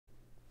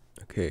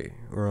Okay,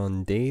 we're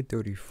on day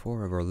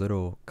 34 of our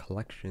little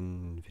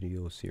collection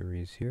video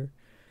series here.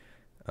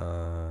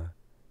 And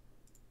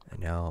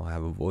now I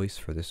have a voice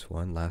for this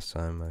one. Last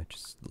time I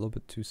just a little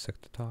bit too sick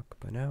to talk,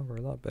 but now we're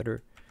a lot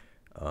better.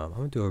 I'm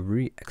gonna do a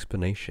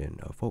re-explanation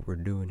of what we're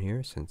doing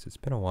here since it's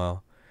been a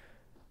while.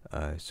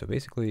 So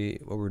basically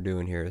what we're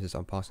doing here is this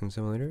unboxing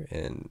simulator,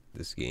 and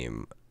this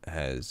game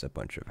has a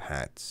bunch of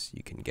hats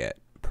you can get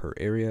per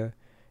area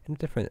and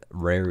different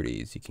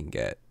rarities you can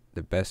get.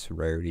 The best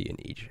rarity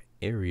in each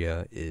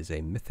area is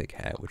a mythic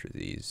hat, which are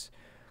these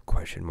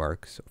question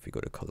marks. So if you go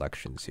to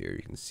collections here,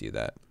 you can see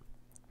that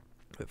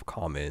we have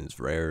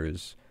commons,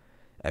 rares,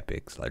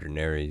 epics,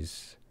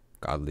 legendaries,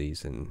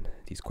 godlies, and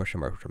these question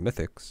marks are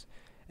mythics.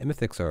 And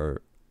mythics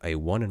are a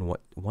 1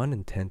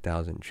 in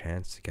 10,000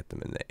 chance to get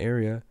them in the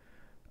area.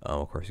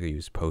 Of course, you can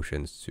use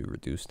potions to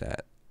reduce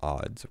that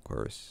odds, of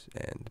course,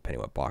 and depending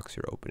what box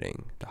you're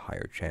opening, the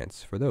higher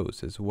chance for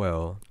those as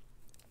well.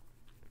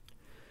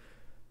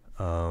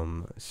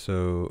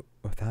 So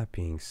with that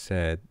being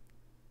said,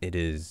 it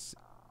is,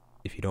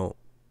 if you don't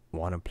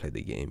want to play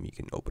the game, you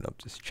can open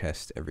up this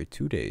chest every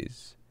 2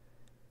 days,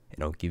 and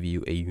it'll give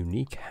you a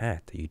unique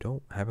hat that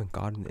you haven't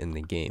gotten in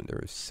the game. There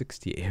are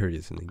 60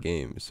 areas in the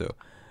game, so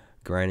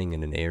grinding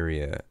in an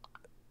area,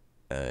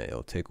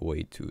 it'll take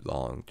way too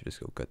long to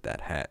just go get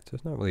that hat, so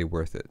it's not really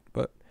worth it.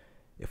 But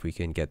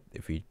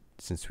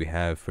since we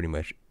have pretty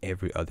much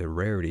every other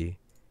rarity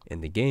in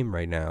the game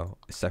right now,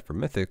 except for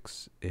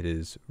mythics, it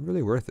is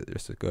really worth it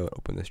just to go and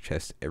open this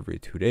chest every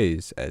 2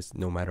 days, as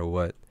no matter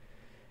what,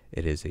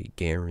 it is a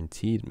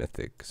guaranteed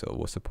mythic. So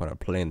what's the point of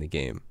playing the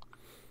game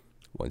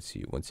once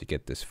you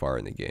get this far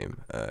in the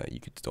game? You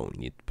just don't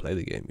need to play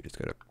the game. You just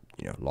gotta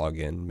log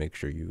in, make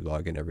sure you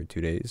log in every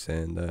 2 days,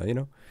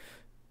 and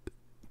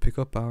pick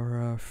up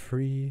our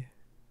free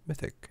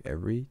mythic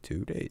every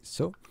 2 days.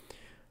 So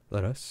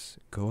let us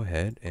go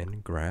ahead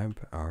and grab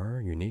our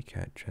unique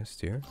hat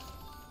chest here.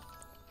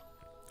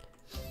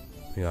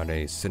 We got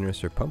a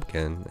sinister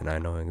pumpkin, and I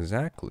know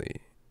exactly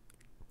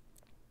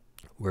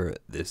where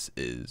this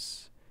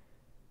is.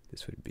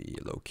 This would be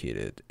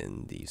located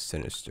in the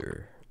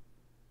sinister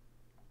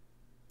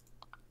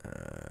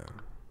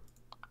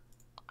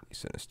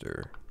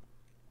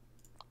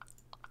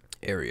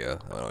area.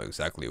 I don't know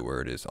exactly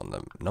where it is on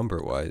the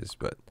number wise,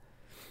 but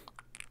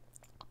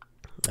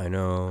I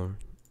know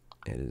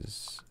it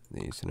is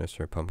the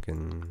sinister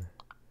pumpkin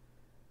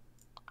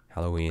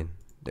Halloween.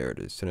 There it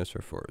is,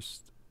 sinister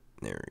forest.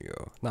 There you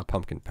go. Not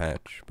pumpkin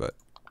patch, but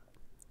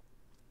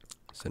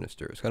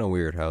sinister. It's kind of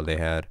weird how they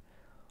had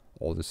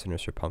all the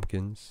sinister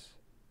pumpkins,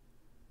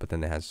 but then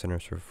they had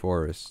sinister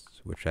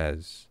forest, which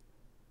has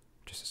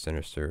just a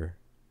sinister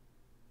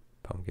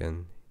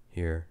pumpkin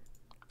here.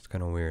 It's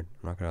kind of weird,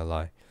 I'm not gonna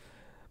lie.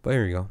 But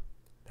here you go.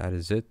 That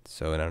is it.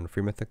 So another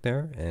free mythic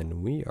there,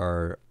 and we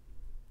are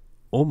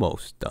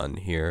almost done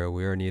here.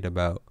 We already need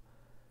about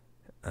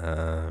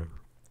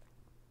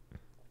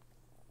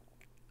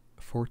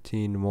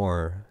 14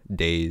 more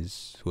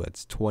days, so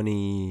that's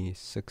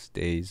 26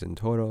 days in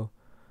total,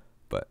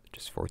 but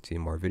just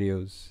 14 more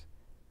videos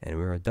and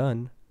we are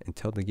done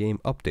until the game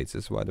updates.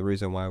 This is why the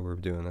reason why we're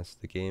doing this.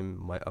 The game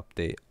might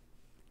update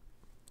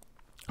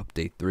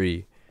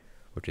 3,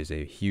 which is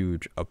a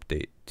huge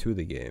update to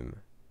the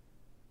game.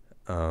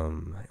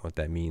 What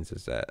that means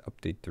is that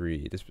update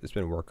 3, it's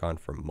been worked on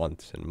for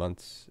months and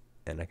months,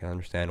 and I can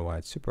understand why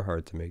it's super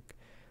hard to make.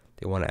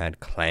 They want to add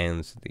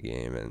clans to the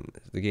game, and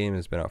the game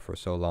has been out for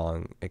so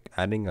long. Like,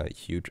 adding a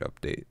huge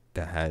update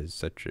that has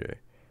such a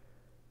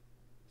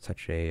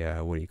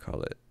what do you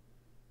call it,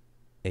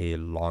 a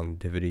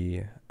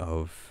longevity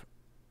of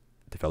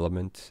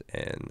development,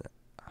 and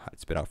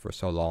it's been out for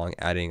so long,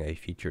 adding a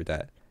feature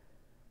that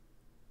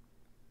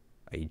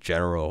a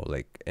general,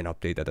 like an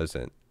update that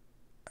doesn't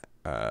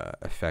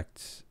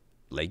affect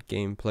late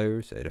game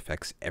players, it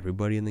affects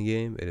everybody in the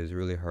game. It is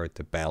really hard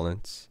to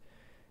balance.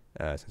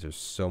 Since there's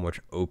so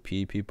much OP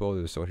people,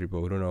 there's so much people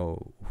who don't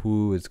know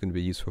who it's going to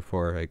be useful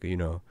for,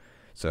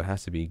 so it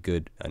has to be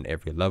good on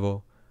every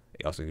level.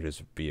 It also could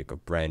just be like a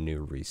brand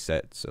new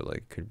reset, so like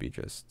it could be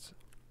just,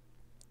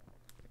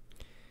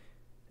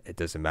 it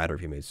doesn't matter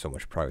if you made so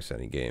much progress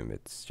in a game,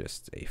 it's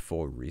just a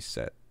full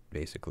reset.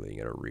 Basically,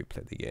 you gotta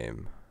replay the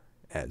game,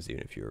 as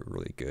even if you're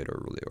really good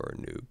or a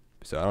noob.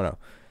 So I don't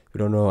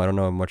know. I don't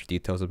know much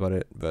details about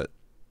it, but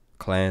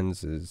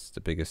clans is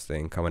the biggest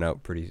thing coming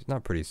out pretty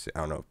soon.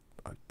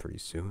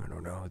 I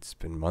don't know. It's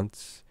been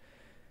months,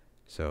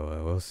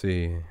 so we'll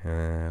see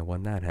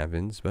when that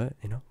happens. But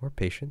we're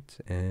patient,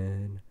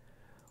 and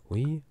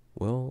we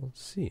will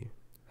see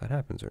if that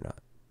happens or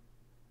not.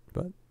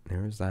 But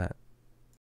there's that.